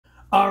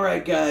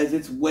Alright guys,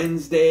 it's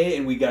Wednesday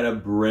and we got a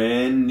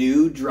brand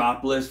new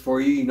drop list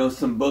for you. You know,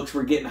 some books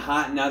were getting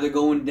hot and now they're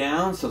going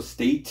down, so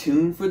stay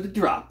tuned for the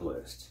drop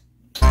list.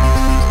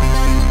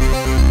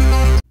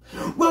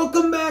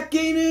 Welcome back,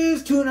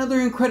 gamers, to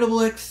another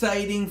incredible,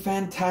 exciting,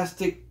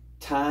 fantastic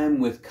time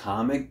with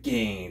comic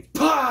games.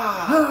 If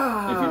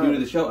you're new to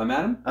the show, I'm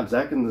Adam. I'm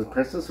Zach, and the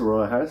Princess of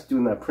Royal House,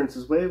 doing that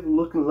princess wave,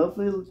 looking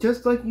lovely,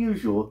 just like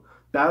usual.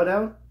 Bow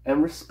down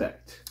and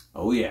respect.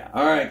 Oh yeah.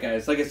 Alright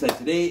guys, like I said,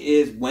 today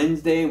is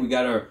Wednesday. We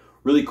got a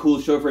really cool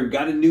show for you. We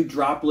got a new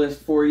drop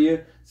list for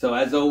you. So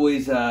as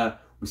always, we're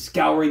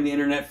scouring the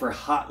internet for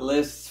hot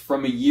lists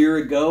from a year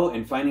ago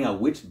and finding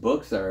out which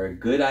books are a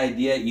good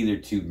idea either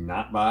to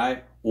not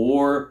buy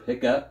or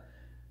pick up.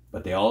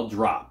 But they all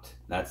dropped.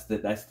 That's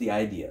the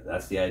idea.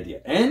 That's the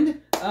idea. And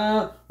we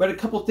had a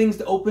couple things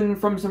to open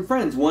from some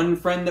friends. One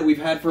friend that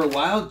we've had for a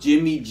while,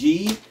 Jimmy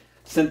G,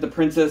 sent the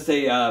princess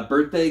a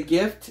birthday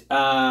gift.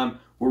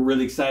 We're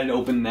really excited to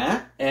open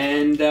that.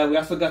 And we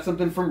also got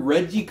something from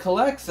Reggie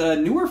Collects, a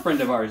newer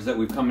friend of ours that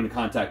we've come into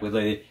contact with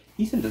lately.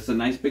 He sent us a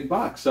nice big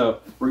box.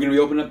 So we're going to be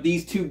opening up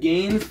these two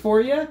games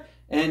for you.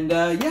 And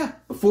yeah,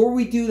 before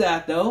we do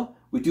that though,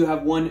 we do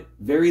have one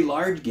very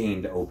large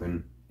game to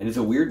open. And it's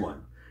a weird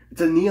one. It's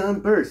a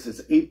Neon Burst. It's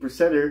an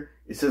 8%er.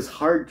 It says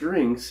hard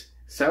drinks.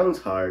 Sounds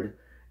hard.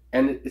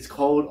 And it's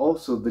called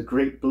also the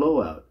Great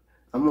Blowout.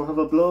 I'm going to have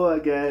a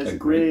blowout, guys. A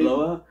great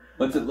blowout?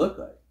 What's it look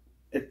like?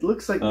 It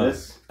looks like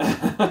this.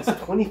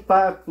 It's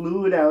 25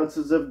 fluid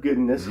ounces of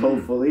goodness,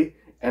 hopefully.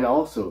 And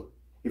also,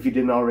 if you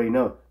didn't already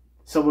know,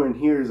 somewhere in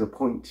here is a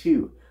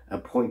 0.2. A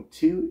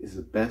 0.2 is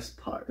the best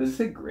part. Does it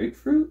say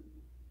grapefruit?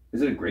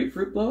 Is it a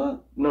grapefruit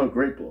blowout? No,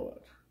 great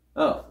blowout.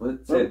 Oh,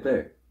 let's say it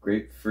there.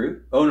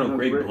 Grapefruit? Oh no,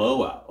 great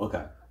blowout.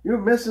 Okay. You're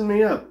messing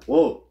me up.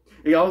 Whoa.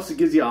 It also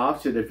gives you an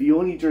option. If you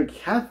only drink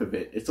half of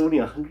it, it's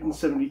only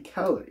 170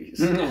 calories.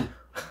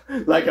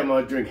 Like I'm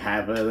going to drink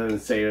half of it and then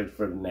save it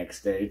for the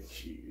next day.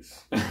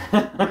 Jeez.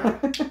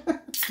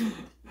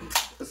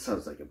 That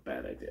sounds like a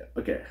bad idea.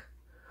 Okay.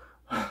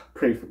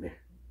 Pray for me.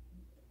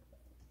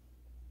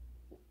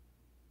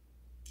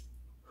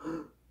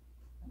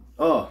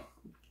 Oh.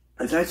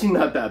 It's actually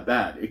not that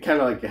bad. It kind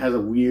of like, it has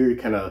a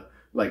weird kind of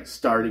like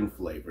starting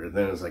flavor.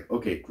 Then it's like,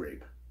 okay,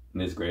 grape.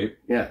 And it's grape?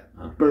 Yeah.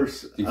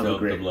 Bursts Do you feel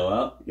the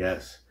blowout?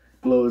 Yes.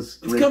 Blows.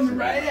 It's coming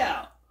right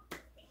out.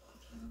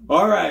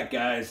 Alright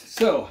guys,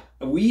 so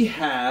we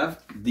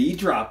have the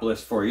drop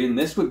list for you, and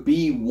this would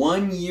be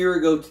 1 year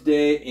ago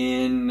today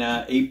in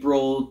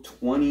April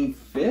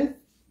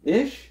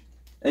 25th-ish?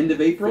 End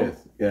of April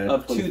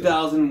of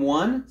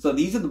 2001. So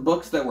these are the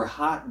books that were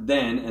hot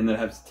then and that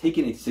have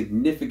taken a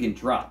significant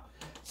drop.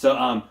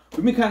 So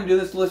we've been kind of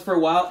doing this list for a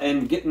while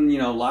and getting, you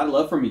know, a lot of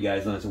love from you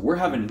guys on it. So we're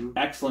having an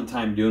excellent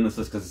time doing this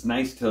list because it's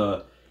nice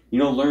to, you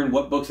know, learn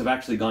what books have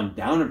actually gone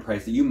down in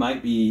price that you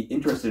might be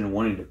interested in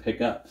wanting to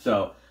pick up.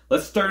 So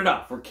let's start it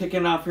off. We're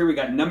kicking off here. We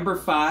got number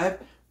 5,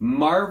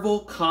 Marvel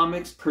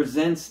Comics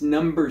presents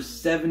number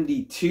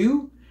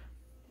 72.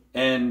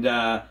 And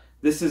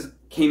this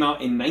came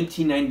out in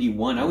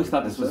 1991. I always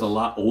thought this was a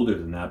lot older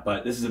than that,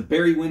 but this is a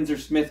Barry Windsor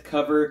Smith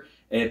cover.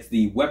 It's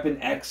the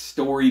Weapon X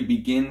story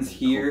begins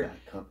here.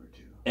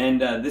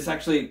 And this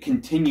actually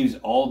continues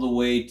all the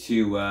way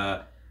to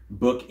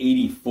book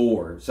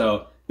 84.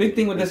 So big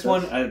thing with this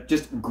one,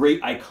 just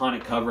great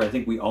iconic cover. I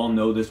think we all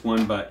know this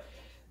one, but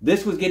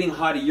this was getting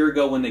hot a year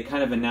ago when they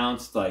kind of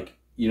announced, like,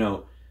 you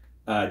know,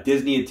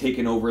 Disney had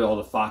taken over all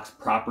the Fox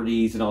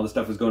properties and all this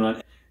stuff was going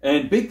on.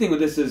 And big thing with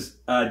this is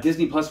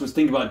Disney Plus was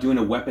thinking about doing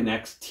a Weapon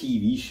X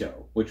TV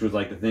show, which was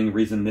like the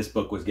reason this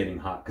book was getting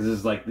hot. Because this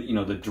is like, you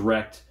know, the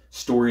direct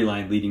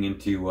storyline leading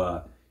into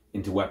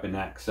Weapon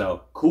X.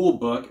 So cool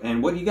book.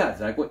 And what do you got,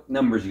 Zach? What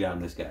numbers you got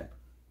on this guy?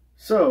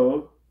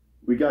 So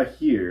we got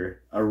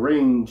here a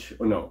range,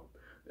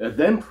 a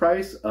then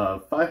price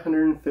of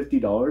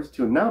 $550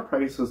 to a now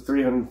price of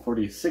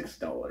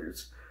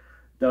 $346.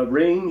 The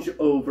range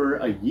over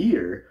a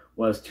year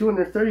was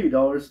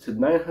 $230 to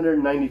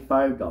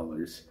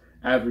 $995.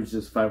 Average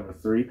is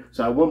 503.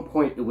 So at one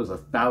point it was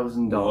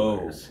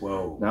 $1,000.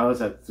 Whoa. Now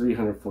it's at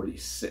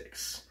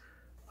 $346.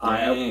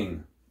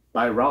 Dang.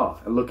 Buy raw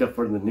and look up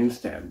for the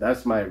newsstand.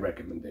 That's my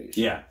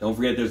recommendation. Yeah, don't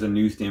forget there's a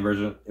newsstand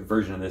version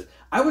of this.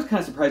 I was kind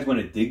of surprised when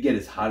it did get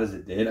as hot as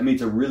it did. I mean,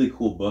 it's a really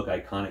cool book,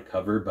 iconic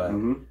cover, but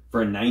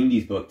for a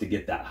 90s book to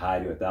get that high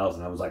to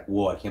 $1,000, I was like,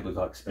 whoa, I can't believe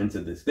how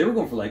expensive this. They were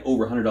going for like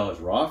over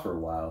 $100 raw for a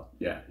while.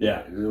 Yeah.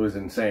 It was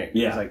insane.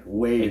 Yeah. It was like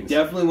way It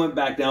definitely went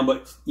back down,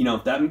 but you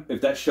know,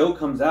 if that show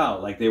comes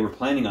out like they were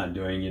planning on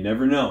doing, you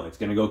never know. It's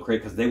going to go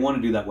crazy because they want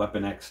to do that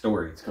Weapon X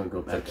story. It's going to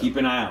go back So keep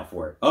an eye out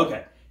for it.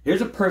 Okay.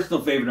 Here's a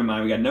personal favorite of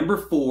mine. We got number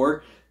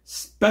 4,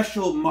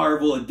 Special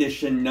Marvel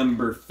Edition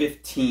number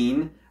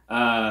 15.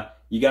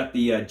 You got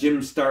the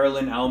Jim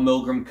Starlin, Al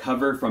Milgrom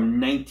cover from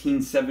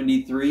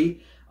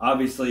 1973.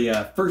 Obviously,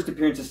 first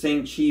appearance of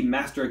Shang-Chi,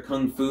 Master of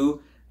Kung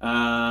Fu.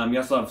 You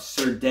also have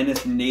Sir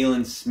Dennis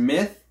Nayland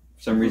Smith.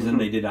 For some reason,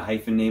 they did a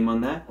hyphen name on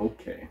that.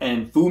 Okay.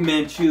 And Fu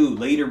Manchu,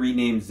 later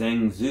renamed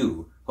Zhang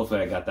Zhu. Hopefully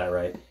I got that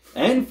right.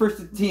 And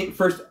first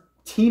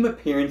team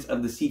appearance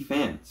of the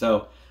C-Fan.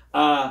 So,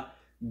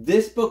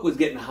 this book was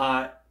getting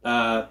hot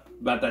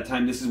about that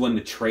time. This is when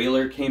the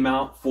trailer came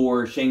out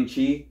for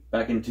Shang-Chi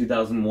back in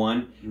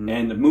 2001,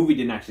 and the movie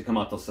didn't actually come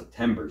out till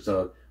September.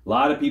 So a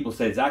lot of people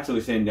say, it's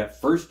actually saying that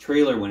first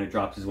trailer when it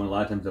drops is when a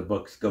lot of times the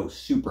books go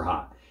super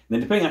hot. And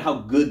then depending on how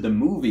good the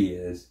movie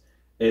is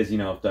you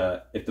know,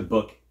 if the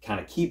book kind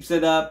of keeps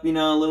it up, you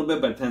know, a little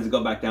bit, but it tends to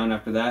go back down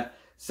after that.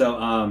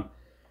 So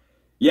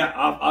yeah,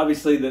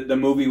 obviously the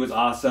movie was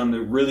awesome.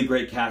 The really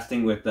great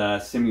casting with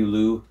Simu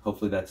Liu.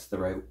 Hopefully that's the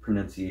right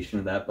pronunciation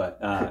of that. But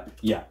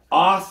yeah,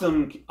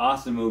 awesome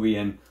movie.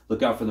 And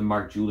look out for the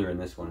Mark Jeweler in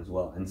this one as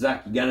well. And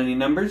Zach, you got any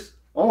numbers?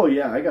 Oh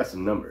yeah, I got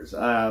some numbers.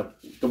 The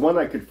one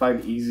I could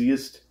find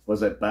easiest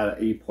was at about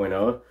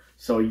 8.0.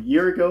 So a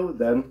year ago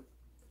then,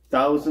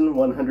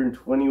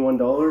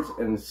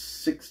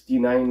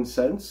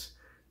 $1,121.69.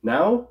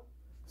 Now,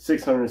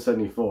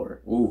 $674.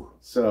 Ooh.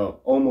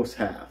 So almost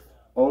half.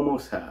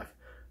 Almost half.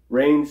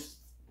 Range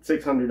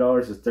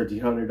 $600 is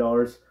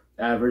 $1,300.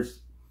 Average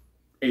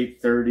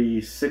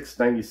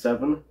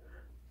 $836.97.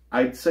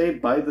 I'd say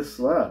buy the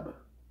slab.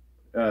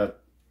 I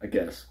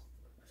guess.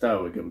 I thought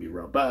it was gonna be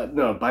raw, but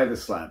no, buy the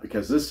slab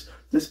because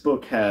this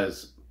book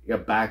has a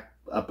black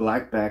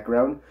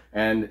background,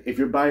 and if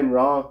you're buying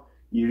raw,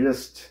 you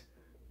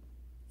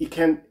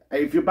can.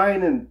 If you're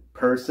buying in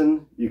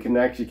person, you can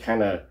actually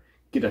kind of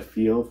get a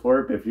feel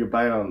for it. But if you're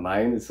buying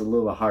online, it's a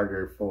little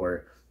harder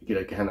to get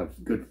a kind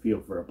of good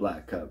feel for a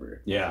black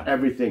cover. Yeah.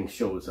 Everything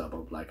shows up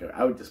on black cover.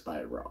 I would just buy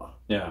it raw.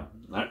 Yeah.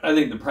 I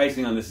think the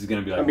pricing on this is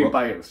going to be like... I mean,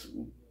 buy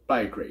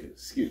it graded.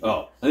 Excuse me.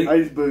 Oh.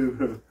 I think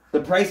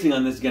the pricing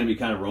on this is going to be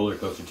kind of roller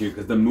coaster too,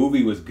 because the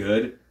movie was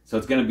good. So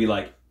it's going to be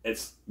like,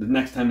 it's the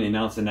next time they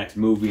announce the next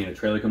movie and a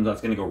trailer comes out,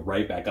 it's going to go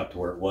right back up to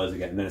where it was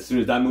again. And then as soon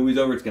as that movie's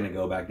over, it's going to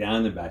go back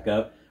down, then back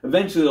up.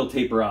 Eventually it'll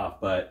taper off,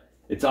 but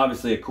it's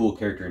obviously a cool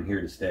character and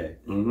here to stay.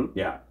 Mm-hmm.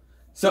 Yeah.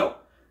 So,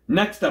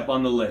 next up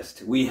on the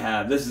list, we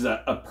have, this is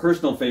a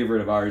personal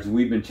favorite of ours.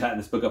 We've been chatting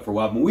this book up for a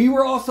while, but we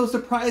were also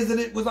surprised that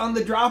it was on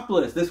the drop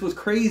list. This was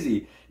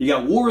crazy. You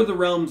got War of the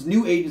Realms,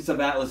 New Agents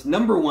of Atlas,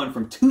 #1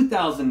 from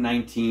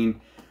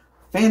 2019.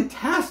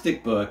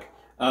 Fantastic book.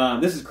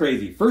 This is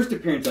crazy. First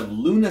appearance of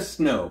Luna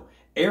Snow,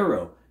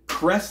 Arrow,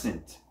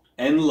 Crescent,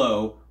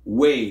 Enlo,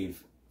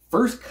 Wave.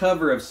 First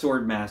cover of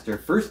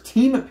Swordmaster. First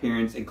team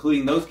appearance,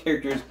 including those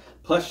characters,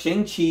 plus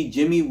Shang-Chi,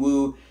 Jimmy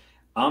Woo,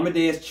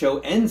 Amadeus Cho,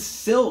 and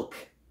Silk.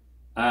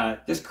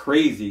 Just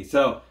crazy.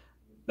 So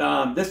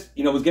this,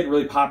 was getting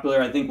really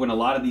popular. I think when a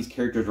lot of these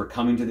characters were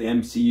coming to the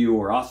MCU,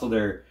 or also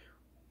their,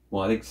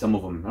 well, I think some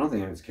of them, I don't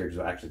think any of these characters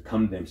will actually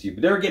come to the MCU,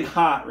 but they were getting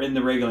hot in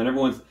the regular, and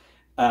everyone's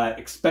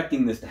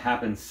expecting this to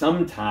happen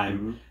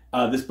sometime.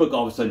 Mm-hmm. This book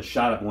all of a sudden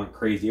shot up and went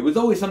crazy. It was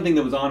always something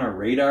that was on our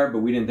radar, but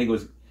we didn't think it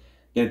was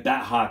get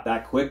that hot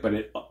that quick, but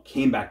it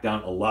came back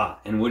down a lot.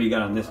 And what do you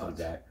got on this one,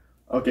 Zach?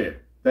 Okay,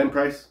 then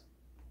price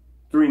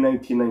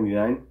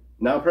 $319.99.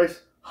 Now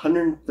price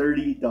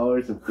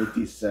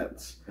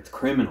 $130.50. That's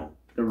criminal.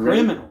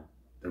 Criminal.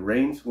 The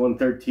range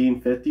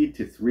 $113.50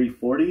 to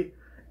 $340.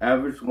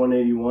 Average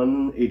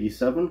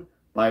 $181.87.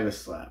 Buy the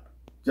slab.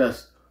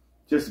 Just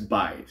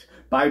buy it.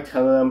 Buy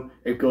 10 of them.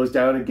 It goes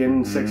down again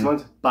in 6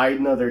 months. Buy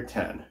another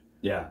 10.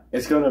 Yeah.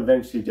 It's gonna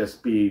eventually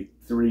just be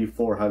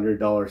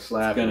 $300-400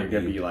 slab, and you're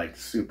gonna be like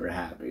super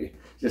happy.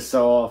 Just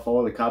sell off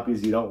all the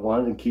copies you don't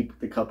want and keep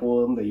the couple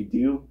of them that you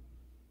do.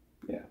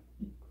 Yeah,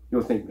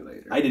 you'll thank me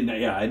later. I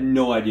didn't. Yeah, I had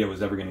no idea it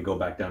was ever gonna go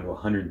back down to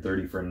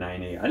 130 for a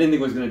 9.8. I didn't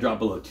think it was gonna drop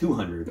below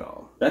 200.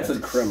 Oh, that's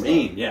insane.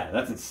 Criminal. Yeah,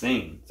 that's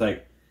insane. It's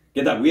like,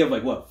 get that. We have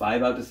like what,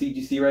 5 out to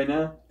CGC right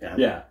now?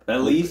 Yeah,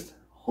 at least.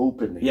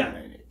 Hoping to get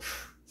 9.8.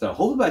 So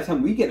hopefully by the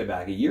time we get it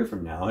back a year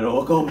from now,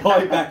 it'll go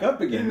probably back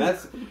up again.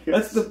 That's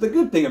the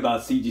good thing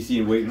about CGC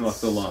and waiting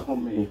so long. So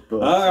many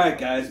books. All right,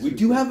 guys. We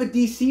do have a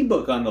DC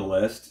book on the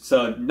list.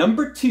 So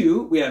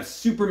 #2, we have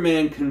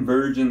Superman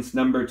Convergence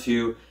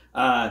 #2.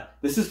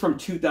 This is from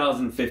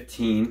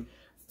 2015.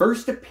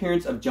 First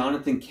appearance of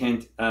Jonathan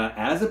Kent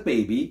as a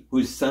baby, who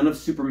is son of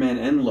Superman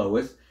and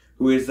Lois,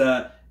 who is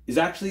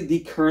actually the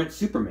current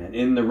Superman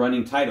in the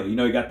running title. He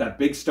got that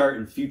big start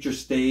in Future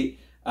State,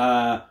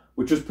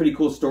 which was a pretty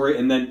cool story.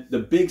 And then the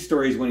big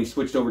story is when he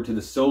switched over to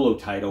the solo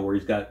title, where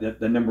he's got the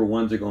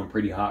 #1s are going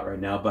pretty hot right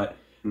now. But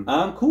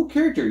cool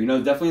character,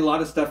 definitely a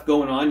lot of stuff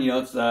going on.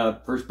 It's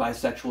first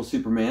bisexual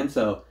Superman,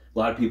 so a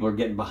lot of people are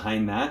getting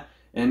behind that.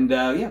 And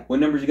yeah, what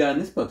numbers you got in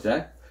this book,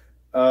 Zach?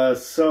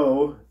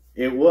 So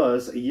it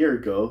was a year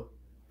ago,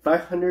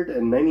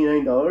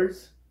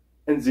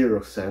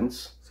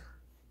 $599.00,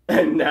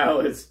 and now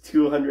it's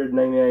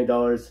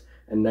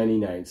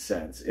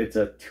 $299.99. It's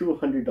a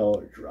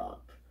 $200 drop.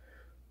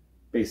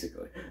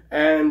 Basically,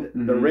 and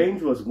the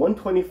range was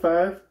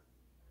 $125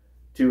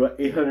 to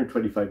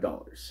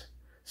 $825.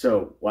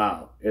 So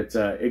wow,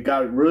 it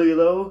got really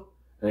low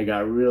and it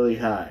got really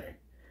high,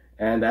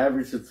 and the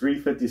average is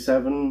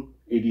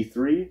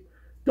 $357.83.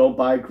 Don't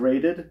buy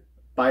graded.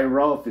 Buy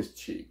raw if it's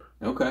cheap.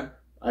 Okay,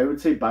 I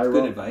would say buy raw.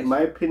 Good advice. In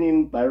my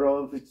opinion, buy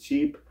raw if it's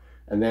cheap,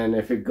 and then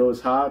if it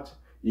goes hot,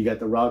 you got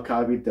the raw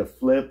copy to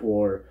flip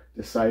or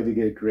decide to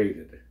get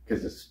graded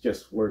because it's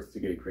just worth to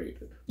get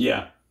graded.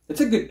 Yeah.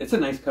 It's a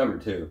nice cover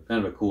too.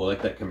 Kind of a cool,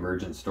 like that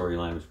Convergence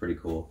storyline was pretty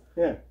cool.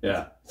 Yeah.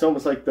 Yeah. It's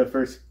almost like the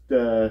first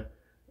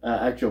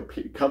actual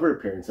cover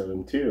appearance of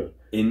him too.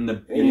 In the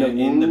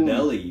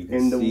belly, you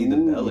can see the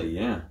belly.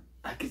 Yeah.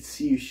 I could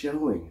see you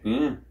showing.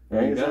 Yeah.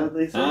 Right? Is that what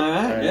they say? All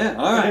right. Yeah.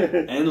 All right.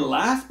 And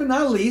last but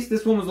not least,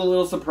 this one was a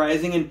little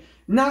surprising and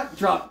not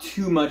dropped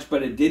too much,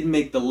 but it did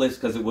make the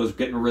list because it was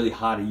getting really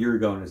hot a year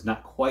ago, and it's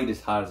not quite as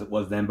hot as it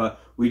was then.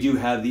 But we do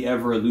have the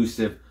ever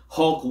elusive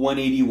Hulk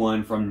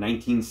 181 from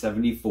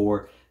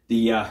 1974.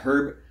 The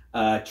Herb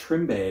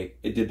Trimby,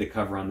 it did the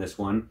cover on this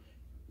one.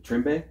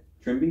 Trimby?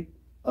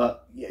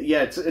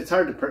 Yeah, it's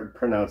hard to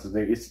pronounce his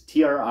name. It's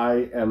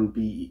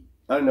Trimbe.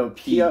 I don't know,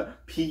 P-E.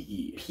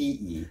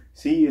 P-E.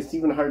 See, it's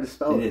even hard to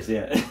spell. It is,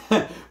 yeah.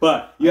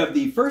 But you have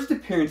the first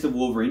appearance of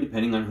Wolverine,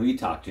 depending on who you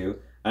talk to.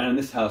 And in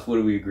this house, what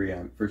do we agree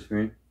on? First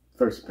appearance?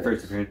 First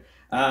appearance.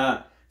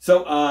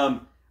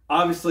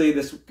 Obviously,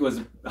 this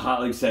was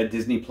hotly like said,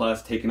 Disney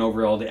Plus taking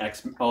over all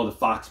the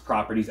Fox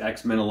properties,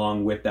 X-Men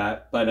along with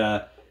that.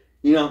 But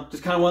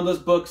just kind of one of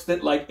those books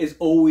that like is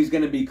always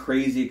going to be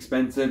crazy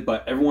expensive,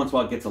 but every once in a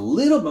while it gets a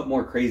little bit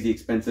more crazy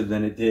expensive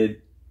than it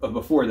did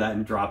before that,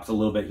 and drops a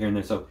little bit here and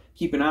there. So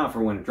keep an eye out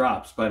for when it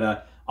drops.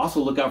 But also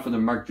look out for the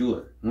Mark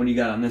Jeweler. What do you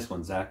got on this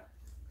one, Zach?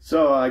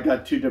 So I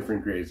got 2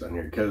 different grades on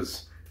here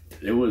because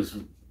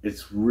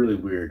it's really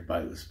weird to buy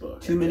this book.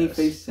 Too many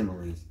face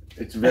similes.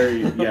 It's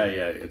very,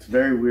 it's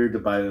very weird to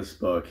buy this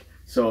book.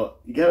 So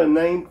you got a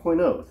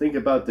 9.0. Think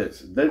about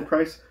this. Then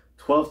price,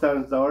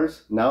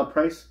 $12,000. Now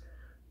price,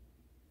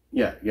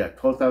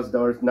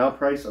 $12,000. Now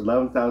price,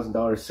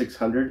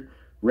 $11,600.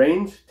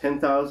 Range,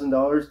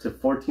 $10,000 to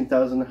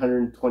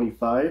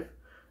 $14,125.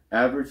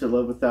 Average,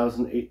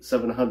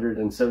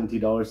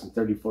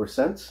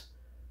 $11,770.34.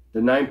 The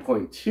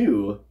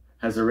 9.2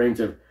 has a range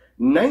of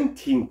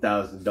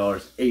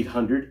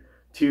 $19,800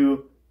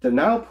 to the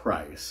now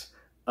price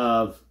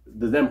of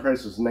the then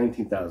price was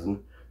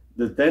 $19,000.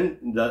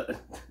 The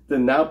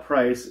now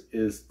price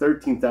is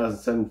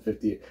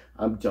 $13,750.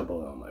 I'm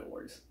jumbling on my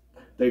words.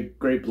 The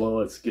great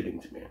blowout's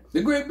getting to me.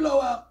 The great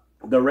blowout.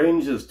 The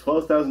range is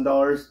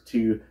 $12,000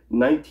 to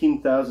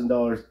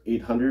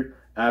 $19,800.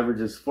 Average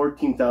is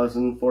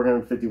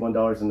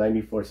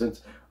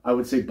 $14,451.94. I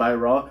would say buy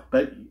raw,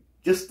 but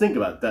just think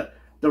about that.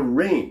 The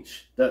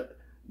range, the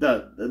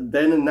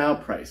then and now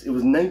price. It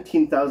was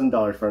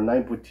 $19,000 for a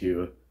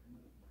 9.2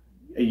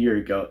 a year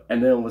ago,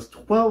 and then it was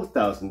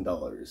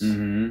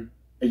 $12,000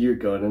 a year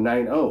ago in a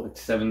 9.0.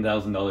 It's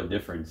 $7,000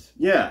 difference.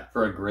 Yeah,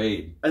 for a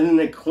grade. And then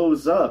they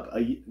close up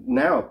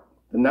now.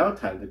 The now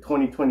time, the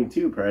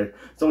 2022 price,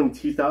 it's only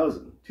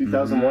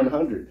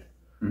 $2,100.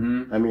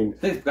 I mean,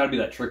 there's got to be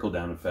that trickle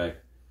down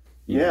effect.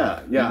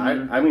 Yeah.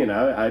 I mean,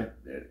 I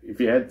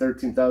if you had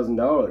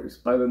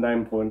 $13,000, buy the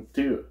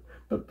 9.2,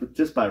 but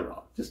just buy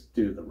raw. Just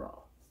do the raw.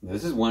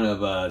 This is one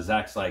of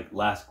Zach's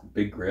last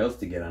big grails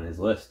to get on his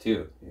list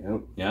too.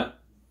 Yeah.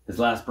 His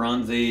last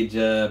Bronze Age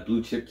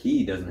blue chip key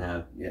he doesn't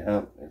have.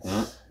 Yeah. It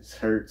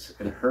hurts.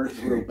 It hurts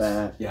real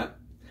bad. Yeah.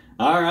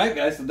 All right,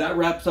 guys. So that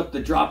wraps up the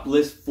drop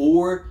list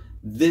for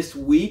this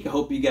week. I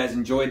hope you guys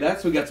enjoyed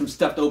that. So we got some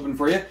stuff to open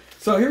for you.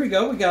 So here we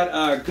go. We got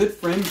our good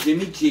friend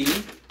Jimmy G.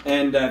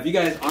 And if you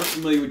guys aren't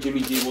familiar with Jimmy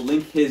G, we'll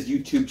link his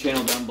YouTube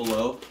channel down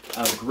below.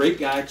 Great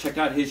guy. Check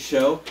out his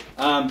show.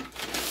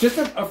 Just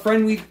a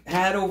friend we've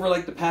had over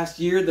the past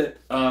year that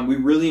we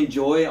really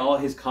enjoy all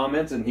his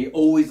comments, and he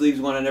always leaves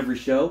one on every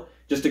show.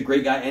 Just a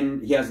great guy,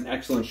 and he has an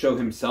excellent show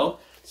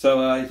himself.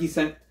 So he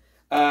sent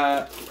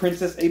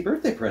Princess a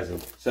birthday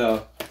present.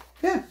 So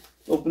yeah,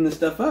 open this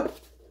stuff up.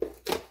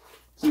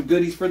 Some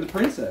goodies for the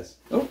princess.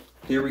 Oh,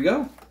 here we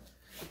go.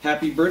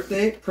 Happy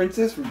birthday,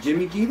 Princess, from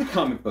Jimmy G, the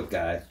comic book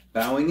guy.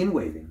 Bowing and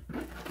waving.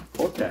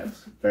 All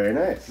caps. Very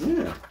nice.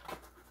 Yeah.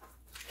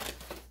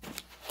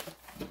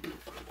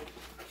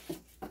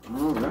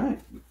 All right.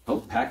 Oh,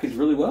 packaged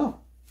really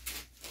well.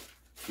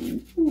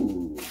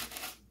 Ooh.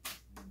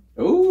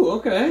 Oh,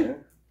 okay. Yeah.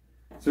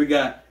 So we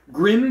got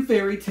Grimm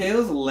Fairy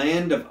Tales,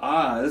 Land of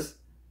Oz,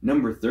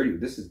 number 30.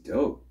 This is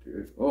dope,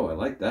 dude. Oh, I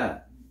like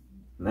that.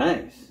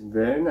 Nice.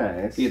 Very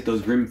nice. You get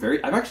those Grimm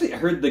Fairy... I've actually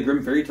heard the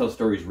Grimm Fairy Tale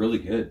story is really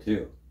good,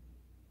 too.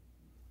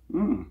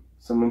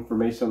 Some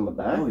information on the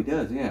back. Oh, he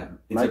does, yeah.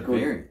 It's a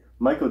variant.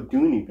 Michael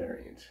Dooney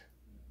variant.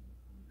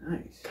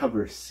 Nice.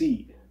 Cover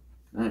C.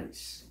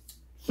 Nice.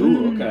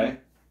 Ooh, okay.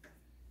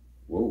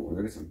 Whoa,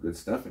 look at some good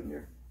stuff in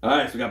here. All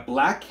right, so we got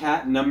Black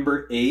Cat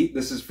number 8.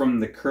 This is from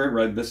the current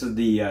run. This is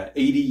the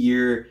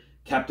 80-year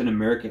Captain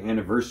America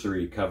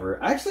anniversary cover.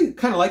 I actually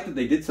kind of like that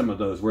they did some of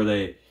those where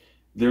they're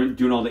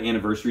doing all the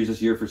anniversaries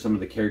this year for some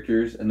of the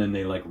characters, and then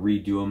they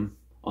redo them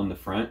on the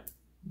front,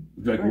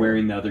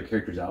 wearing the other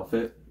character's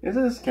outfit. It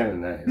is kind of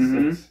nice.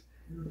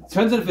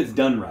 Depends on if it's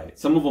done right.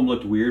 Some of them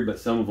looked weird, but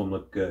some of them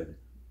look good.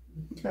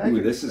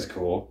 Ooh, this is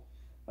cool.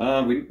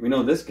 We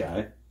know this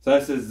guy. So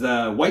this is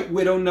White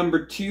Widow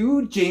number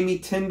 2, Jamie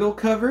Tyndall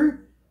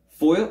cover.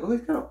 Foil.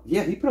 Oh,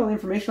 he put all the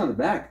information on the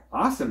back.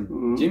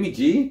 Awesome. Jimmy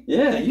G.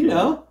 Yeah, you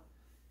know.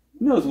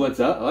 He knows what's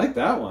up. I like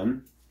that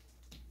one.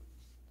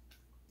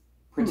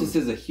 Princess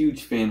is a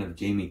huge fan of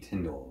Jamie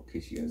Tyndall, in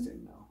case you guys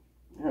didn't know.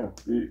 Yeah,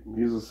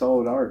 he's a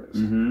solid artist.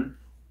 Mm-hmm.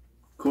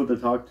 Cool to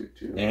talk to,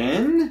 too.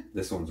 And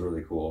this one's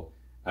really cool.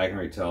 I can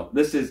already tell.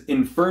 This is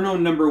Inferno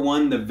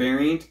 #1, the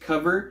variant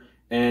cover.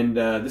 And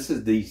this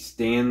is the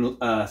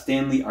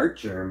Stanley Art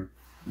Germ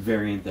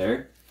variant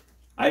there.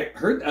 I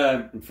heard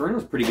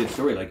Inferno's a pretty good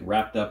story. Like,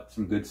 wrapped up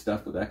some good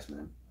stuff with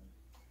X-Men.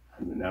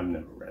 I mean, I've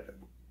never read it.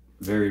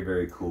 Very,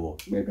 very cool.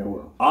 Maybe I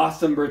will.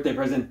 Awesome birthday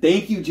present.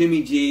 Thank you,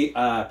 Jimmy G.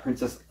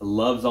 Princess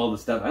loves all the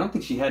stuff. I don't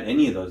think she had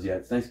any of those yet.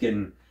 It's nice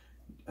getting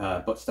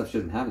but stuff she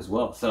doesn't have as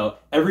well. So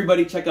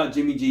everybody check out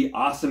Jimmy G.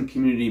 Awesome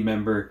community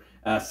member.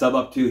 Sub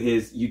up to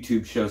his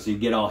YouTube show so you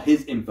get all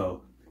his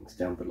info. Links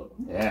down below.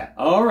 Yeah.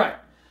 All right.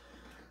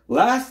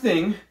 Last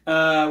thing,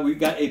 we've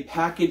got a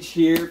package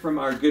here from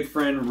our good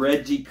friend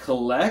Reggie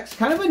Collects.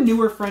 Kind of a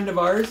newer friend of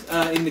ours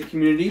in the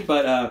community,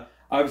 but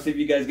obviously if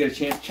you guys get a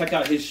chance, check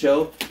out his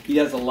show. He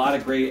has a lot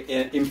of great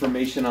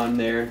information on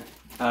there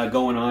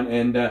going on,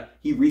 and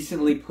he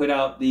recently put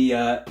out the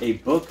a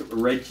book,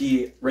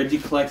 Reggie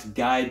Collects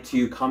Guide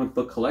to Comic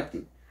Book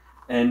Collecting.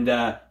 And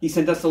he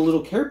sent us a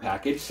little care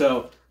package,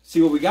 so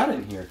see what we got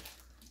in here.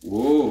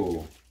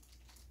 Whoa.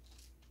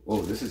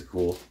 Whoa, this is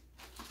cool.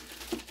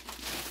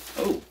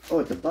 Oh,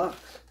 it's a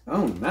box.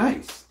 Oh,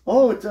 nice.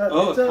 Oh, it's a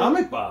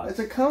comic box. It's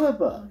a comic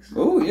box.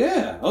 Oh,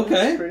 yeah. Okay.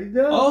 That's pretty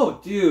dope. Oh,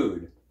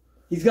 dude.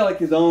 He's got like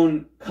his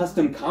own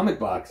custom comic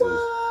boxes.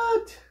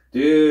 What?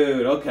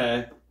 Dude,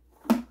 okay.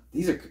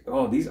 These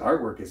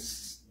artwork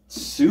is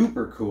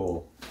super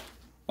cool.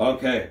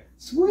 Okay.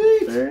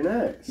 Sweet. Very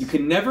nice. You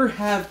can never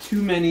have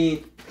too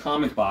many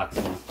comic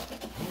boxes.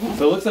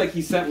 So it looks like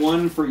he sent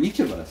one for each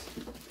of us.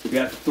 We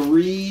got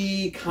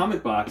 3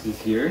 comic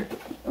boxes here.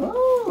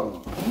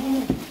 Oh.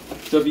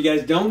 So if you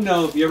guys don't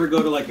know, if you ever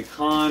go to like a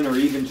con or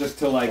even just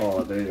to like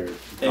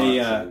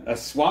a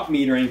swap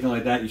meet or anything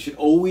like that, you should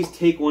always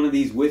take one of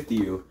these with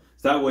you.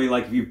 So that way,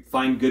 like if you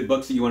find good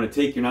books that you want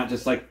to take, you're not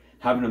just like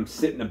having them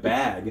sit in a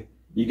bag.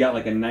 You got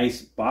like a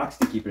nice box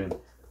to keep it in.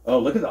 Oh,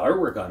 look at the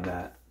artwork on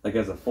that, like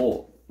as a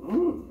fold.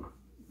 Mm.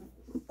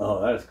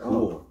 Oh, that is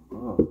cool.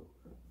 Oh.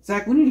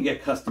 Zach, we need to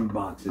get custom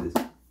boxes.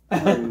 I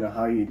don't even know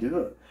how you do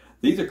it.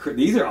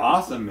 These are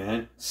awesome,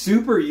 man.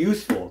 Super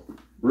useful.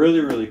 Really,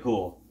 really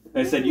cool.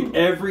 Like I said,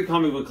 every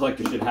comic book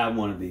collector should have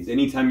one of these.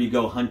 Anytime you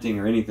go hunting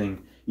or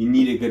anything, you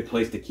need a good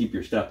place to keep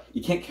your stuff.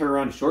 You can't carry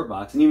around a short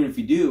box, and even if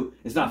you do,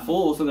 it's not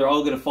full, so they're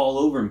all going to fall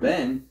over and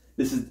bend.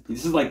 This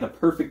is like the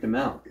perfect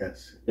amount.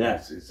 Yes. Yeah.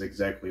 Yes, it's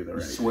exactly the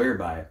right. I swear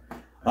by it.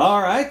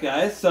 All right,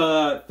 guys.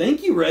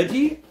 Thank you,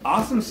 Reggie.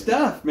 Awesome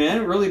stuff,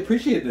 man. Really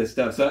appreciate this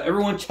stuff. So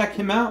everyone check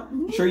him out.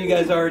 I'm sure you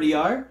guys already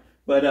are.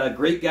 But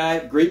great guy,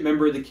 great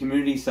member of the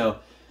community. So,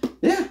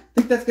 yeah, I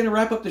think that's going to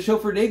wrap up the show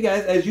for today,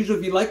 guys. As usual,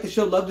 if you like the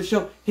show, love the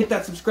show, hit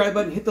that subscribe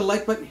button, hit the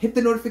like button, hit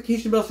the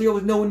notification bell so you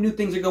always know when new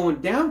things are going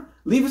down.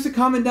 Leave us a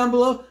comment down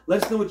below.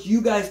 Let us know what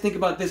you guys think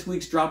about this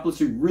week's drop list.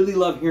 We really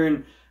love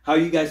hearing how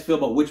you guys feel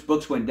about which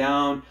books went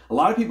down. A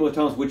lot of people are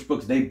telling us which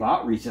books they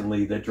bought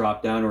recently that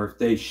dropped down, or if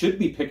they should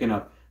be picking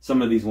up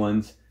some of these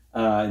ones.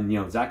 And,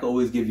 you know, Zach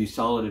always gives you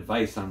solid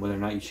advice on whether or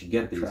not you should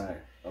get these.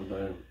 I'm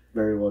going to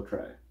very well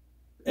try.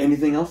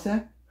 Anything else,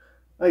 Zach?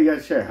 Oh, you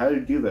gotta share. How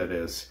to do that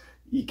is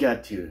you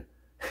got to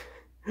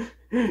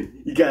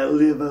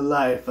live a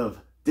life of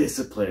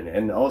discipline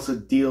and also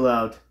deal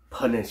out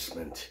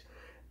punishment.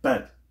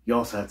 But you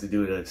also have to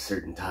do it at a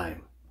certain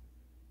time.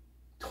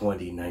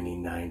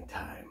 2099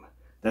 time.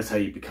 That's how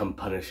you become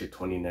punished at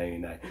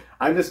 2099.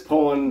 I'm just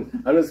pulling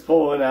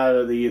out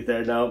of the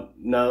ether.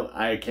 No,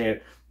 I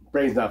can't.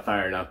 Brain's not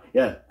firing up.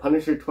 Yeah,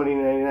 Punisher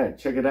 2099.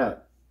 Check it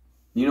out.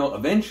 You know,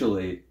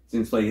 eventually,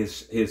 since like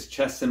his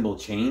chest symbol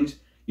changed,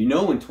 you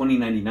know in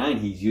 2099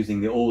 he's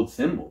using the old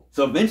symbol.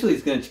 So eventually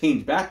it's going to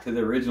change back to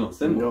the original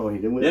symbol. No, he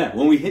didn't. Yeah,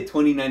 when we hit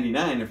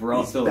 2099, if we're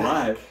all still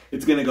alive,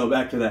 it's going to go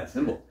back to that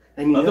symbol.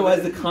 And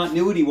otherwise the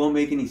continuity won't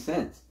make any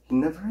sense. He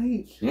never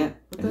aged. Yeah,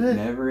 and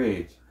never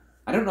aged.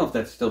 I don't know if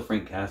that's still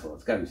Frank Castle.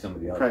 It's got to be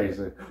somebody else.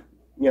 Crazy.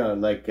 You know,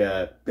 like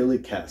Billy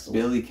Castle.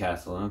 Billy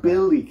Castle. Okay.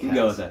 Billy Castle. You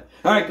go with that.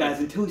 All right, guys.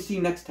 Until we see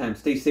you next time,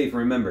 stay safe and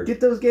remember.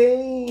 Get those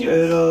games.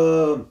 Get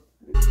 'em.